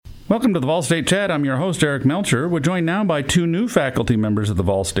Welcome to the Vol State Chat. I'm your host, Eric Melcher. We're joined now by two new faculty members of the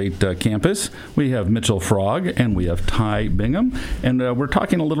Vol State campus. We have Mitchell Frog and we have Ty Bingham. And we're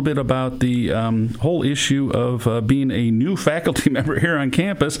talking a little bit about the whole issue of being a new faculty member here on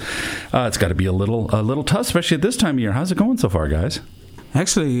campus. It's got to be a little tough, especially at this time of year. How's it going so far, guys?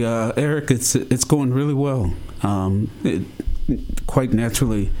 Actually, Eric, it's going really well. Quite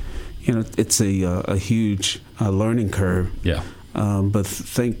naturally, it's a huge learning curve. Yeah. But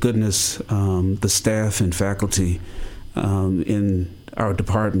thank goodness the staff and faculty in our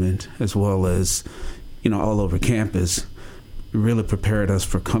department, as well as all over campus, really prepared us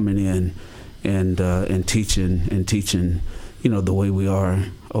for coming in and teaching the way we are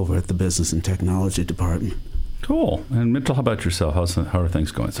over at the Business and Technology Department. Cool. And Mitchell, how about yourself? How are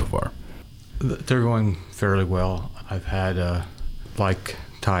things going so far? They're going fairly well. I've had, like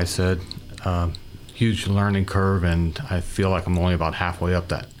Ty said, huge learning curve, and I feel like I'm only about halfway up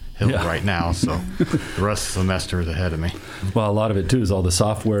that hill right now, so the rest of the semester is ahead of me. Well, a lot of it, too, is all the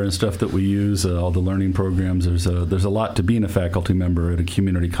software and stuff that we use, all the learning programs. There's a lot to being a faculty member at a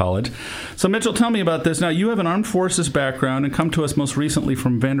community college. So, Mitchell, tell me about this. Now, you have an armed forces background and come to us most recently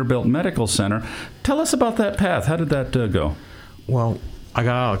from Vanderbilt Medical Center. Tell us about that path. How did that go? Well, I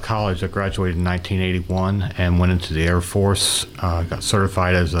got out of college. I graduated in 1981 and went into the Air Force. Got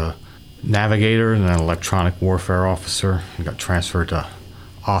certified as a navigator and an electronic warfare officer. I got transferred to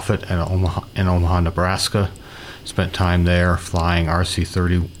Offutt in Omaha, Nebraska. Spent time there flying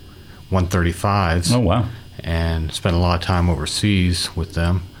RC-135s. Oh, wow. And spent a lot of time overseas with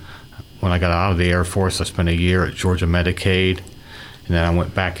them. When I got out of the Air Force, I spent a year at Georgia Medicaid, and then I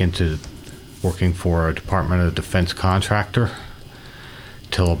went back into working for a Department of Defense contractor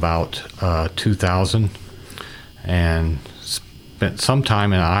till about 2000, and spent some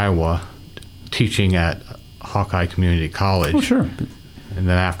time in Iowa teaching at Hawkeye Community College. Oh, sure. And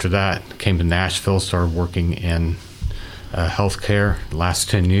then after that, came to Nashville, started working in healthcare. The last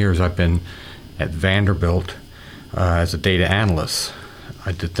 10 years, I've been at Vanderbilt as a data analyst.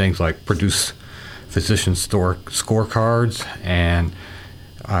 I did things like produce physician scorecards, and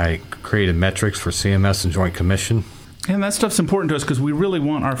I created metrics for CMS and Joint Commission. And that stuff's important to us because we really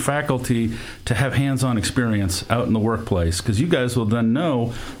want our faculty to have hands-on experience out in the workplace, because you guys will then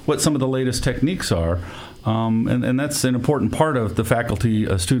know what some of the latest techniques are. And that's an important part of the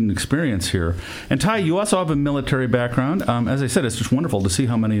faculty-student experience here. And Ty, you also have a military background. As I said, it's just wonderful to see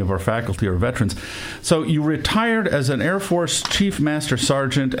how many of our faculty are veterans. So you retired as an Air Force Chief Master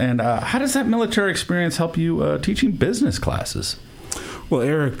Sergeant, and how does that military experience help you teaching business classes? Well,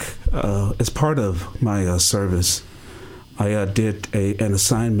 Eric, as part of my service, I did an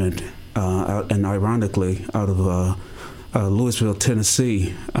assignment, and ironically, out of Louisville,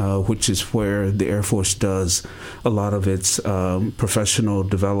 Tennessee, which is where the Air Force does a lot of its professional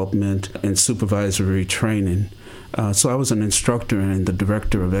development and supervisory training. So I was an instructor and the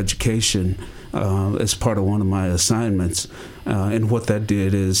director of education as part of one of my assignments. And what that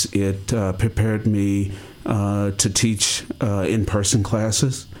did is it prepared me to teach in-person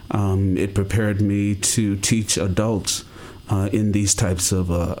classes. It prepared me to teach adults in these types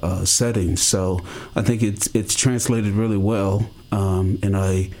of settings. So I think it's translated really well, and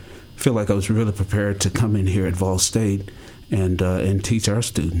I feel like I was really prepared to come in here at Vol State and teach our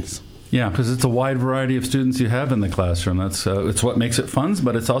students. Yeah, because it's a wide variety of students you have in the classroom. That's it's what makes it fun,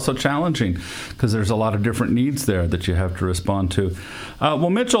 but it's also challenging because there's a lot of different needs there that you have to respond to. Well,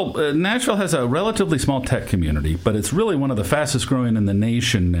 Mitchell, Nashville has a relatively small tech community, but it's really one of the fastest growing in the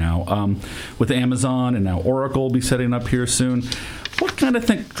nation now. With Amazon and now Oracle will be setting up here soon. What kind of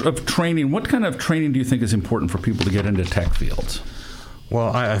training do you think is important for people to get into tech fields?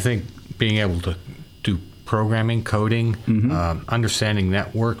 Well, I think being able to do programming, coding, understanding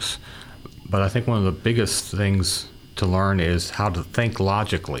networks. But I think one of the biggest things to learn is how to think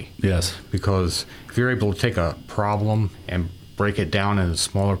logically. Yes. Because if you're able to take a problem and break it down into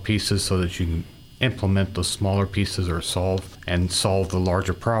smaller pieces so that you can implement those smaller pieces or solve the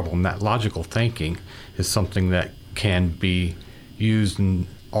larger problem, that logical thinking is something that can be used in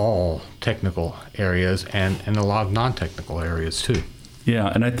all technical areas and in a lot of non-technical areas too.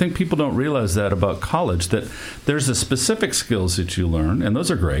 Yeah, and I think people don't realize that about college, that there's the specific skills that you learn, and those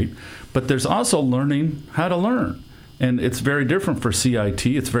are great, but there's also learning how to learn. And it's very different for CIT,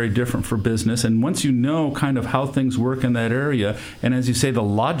 it's very different for business, and once you know kind of how things work in that area, and as you say, the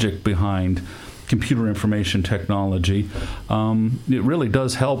logic behind computer information technology, it really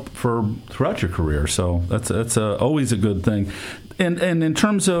does help throughout your career. So that's always a good thing. And in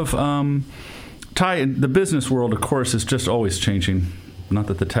terms of Ty, the business world, of course, is just always changing Not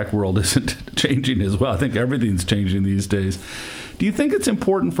that the tech world isn't changing as well. I think everything's changing these days. Do you think it's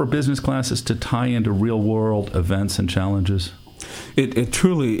important for business classes to tie into real-world events and challenges? It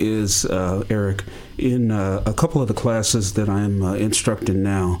truly is, Eric. In a couple of the classes that I'm instructing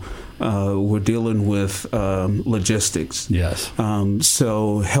now, we're dealing with logistics. Yes.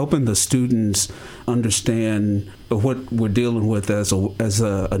 So helping the students understand what we're dealing with as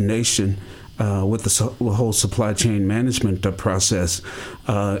a nation, with the whole supply chain management process,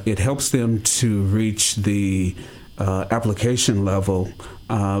 it helps them to reach the application level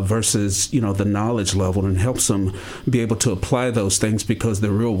versus the knowledge level, and helps them be able to apply those things, because they're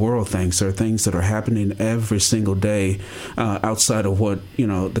real world things. They're things that are happening every single day outside of what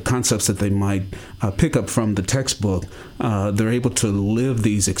the concepts that they might pick up from the textbook. They're able to live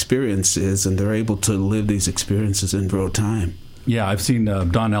these experiences, and they're able to live these experiences in real time. Yeah, I've seen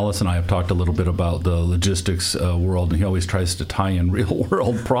Don Ellis and I have talked a little bit about the logistics world, and he always tries to tie in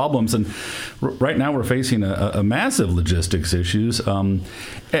real-world problems. And right now we're facing a massive logistics issues.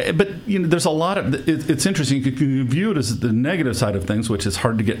 But there's a lot of it's interesting. You can view it as the negative side of things, which is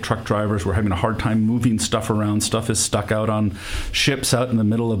hard to get truck drivers. We're having a hard time moving stuff around. Stuff is stuck out on ships out in the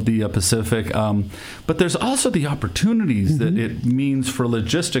middle of the Pacific. But there's also the opportunities that it means for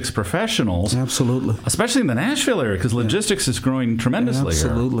logistics professionals. Absolutely. Especially in the Nashville area, because logistics is growing tremendously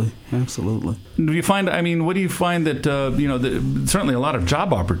Absolutely. here. Absolutely. Do you find? What do you find that certainly a lot of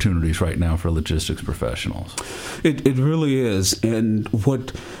job opportunities right now for logistics professionals? It really is, and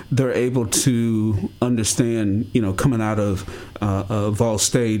what they're able to understand, coming out of Vol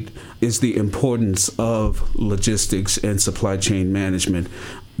State, is the importance of logistics and supply chain management.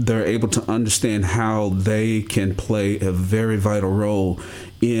 They're able to understand how they can play a very vital role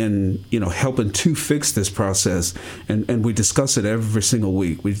in helping to fix this process, and we discuss it every single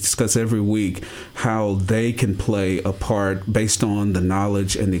week. We discuss every week how they can play a part based on the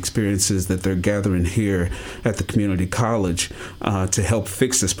knowledge and the experiences that they're gathering here at the community college to help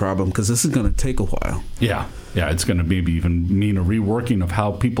fix this problem, because this is going to take a while. Yeah, it's going to maybe even mean a reworking of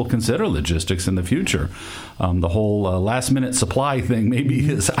how people consider logistics in the future. The whole last-minute supply thing maybe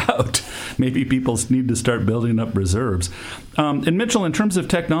is out. Maybe people need to start building up reserves. And Mitchell, in terms of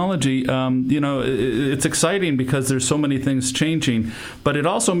technology, it's exciting because there's so many things changing, but it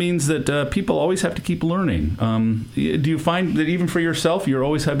also means that people always have to keep learning. Do you find that even for yourself, you're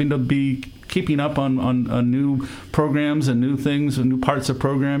always having to be keeping up on new programs and new things and new parts of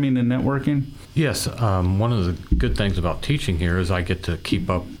programming and networking? Yes. One of the good things about teaching here is I get to keep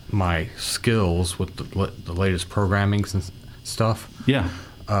up my skills with the latest programming and stuff. Yeah.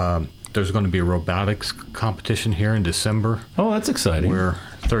 There's going to be a robotics competition here in December. Oh, that's exciting. Where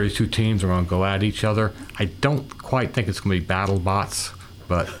 32 teams are going to go at each other. I don't quite think it's going to be battle bots,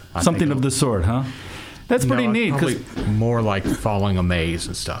 but something of the sort, huh? That's pretty neat. Probably more like following a maze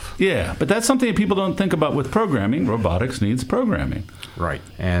and stuff. Yeah, but that's something that people don't think about with programming. Robotics needs programming. Right.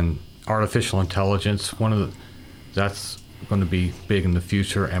 And artificial intelligence, that's going to be big in the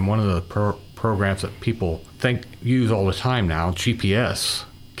future. And one of the programs that people use all the time now, GPS,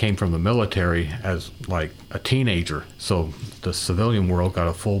 came from the military as like a teenager. So the civilian world got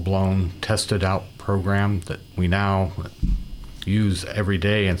a full-blown, tested-out program that we now use every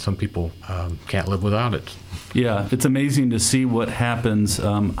day, and some people can't live without it. Yeah, it's amazing to see what happens,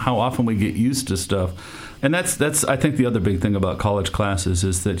 how often we get used to stuff. And that's I think the other big thing about college classes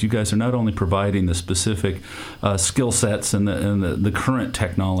is that you guys are not only providing the specific skill sets and the current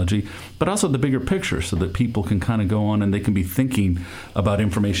technology, but also the bigger picture, so that people can kind of go on and they can be thinking about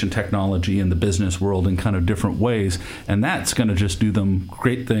information technology in the business world in kind of different ways. And that's going to just do them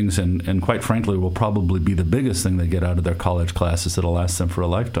great things, and quite frankly will probably be the biggest thing they get out of their college classes that'll last them for a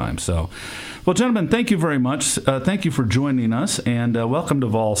lifetime. So, well, gentlemen, thank you very much. Thank you for joining us, and welcome to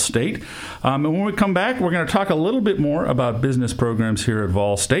Vol State. And when we come back, we're going to talk a little bit more about business programs here at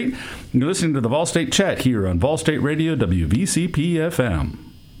Vol State. You're listening to the Vol State Chat here on Vol State Radio, WVCP FM.